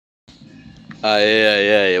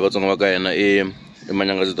Yeah, vatsonga va ka hina i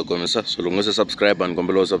manyangazidokomisa so loko ngo se subscribe ni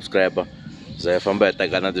kombela u subscribe za hi famba hi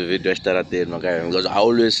teka na ti-video exitarateni mhaka hina because I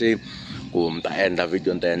always say ku ni ta endla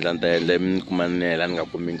video ni ta endla mi kuma ni hela ni nga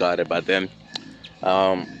kumi nkarhi but then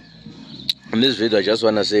in this video I just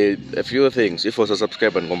want to say a few things. If also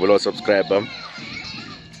subscribe and kombela u subscribe an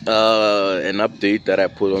update that I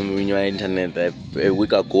put on the internet a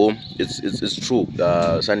week ago. It's true.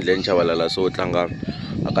 Sunglen Chabalala so tlanga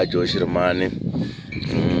aka Shirimani.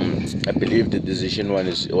 I believe the decision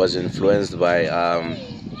was influenced by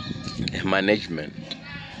management.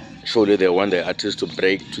 Surely they want the artists to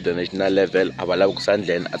break to the national level. Abala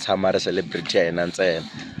Sunglen athamara celebrity and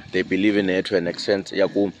they believe in it to an extent.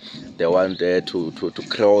 They want to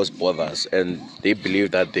cross borders, and they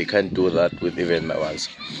believe that they can't do that with even ours.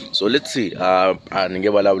 So let's see.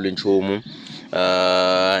 Ningebalawula nchumu.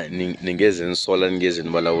 Ningezeni sola ningezeni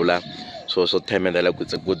balawula. So time and like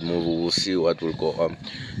it's a good move. We'll see what will go on.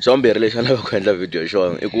 So I'm relation na ku endla video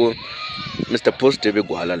show. Iku Mr. Positive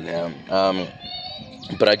Guala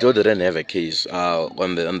Brajo didn't have a case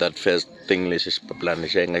on that first thing plan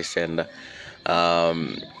I send.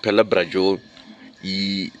 Pella Brajo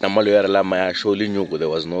surely knew there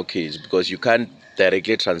was no case because you can't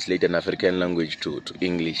directly translate an African language to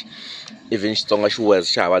English. Even Xitsonga was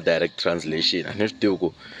shava direct translation. And if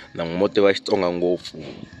do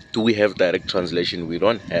we have direct translation? We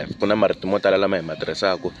don't have. Kuna maritimota lama hi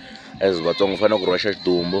matirhisa ku as vatsonga fana ku rhwaxa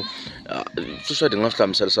xidumbu swa ti nga swi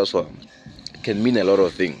hlamusela swa can mean a lot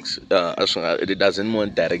of things. It doesn't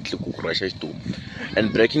mean directly ku rhwaxa xidumbu,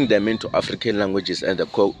 and breaking them into African languages and the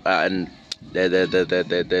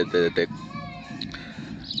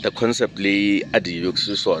concept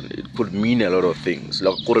it could mean a lot of things.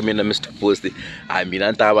 Like Mr. Post, I mean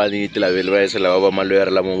antabani tilavela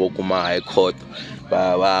malwera lama vokuma high court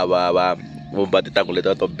but the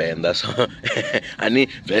takuleta to benda so ani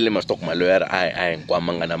vele must talk malwera I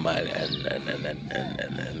nkwamanga na mali and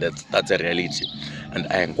that's a reality, and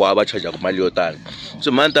I nkwaba charge ku mali yo tala.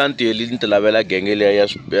 So man tanti yeli ntilavela genge le ya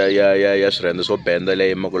swirendo swo benda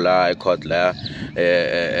le makula high court la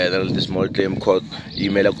the small claim court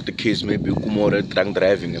email ku the case maybe kumore drunk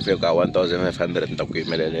driving if you got 1,500 ntaku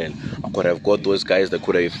email. I could have got those guys that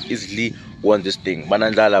could have easily won this thing.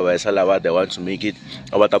 Banandala they want to make it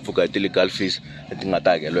about illegal fees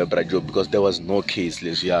because there was no case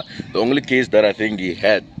this year. The only case that I think he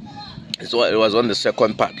had it was on the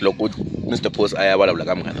second part. Look, Mr. Post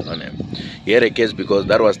he had a case because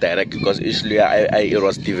that was direct because initially it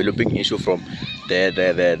was developing issue from the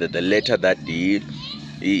letter that he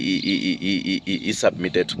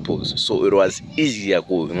submitted to Post. So it was easier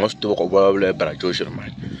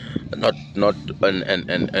not not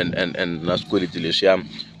quality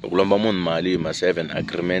Mali must have an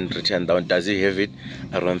agreement written down. Does he have it?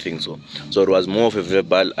 I don't think so. So it was more of a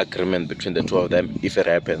verbal agreement between the two of them if it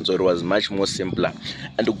happened. So it was much more simpler.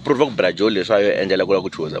 And to provoke Brajoli, so Angela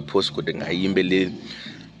was a post coding after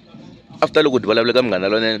look at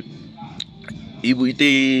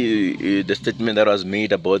the statement that was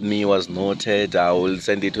made about me was noted. I will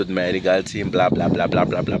send it to the medical team, blah blah blah blah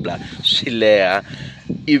blah blah blah. Shilea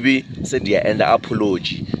Ibi said they end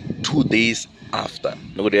apology 2 days after.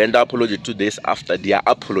 No, they end apology 2 days after they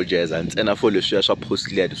apologized and I follow this was post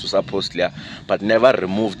but never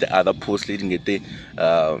removed the other post leading it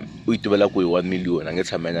 1 million and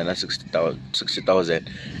get a 60,000.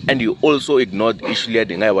 And you also ignored issue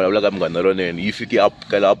and if you get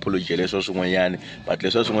apology but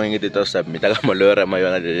let's also going to submit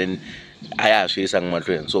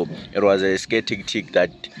so it was a scare tick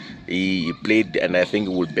that he played, and I think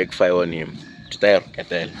it would backfire on him.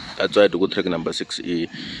 That's why to go track number 6 1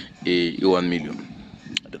 million.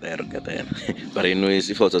 But anyways,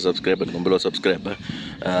 if you also subscribe and below subscribe,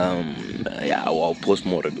 yeah, I'll post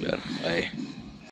more regular. Bye.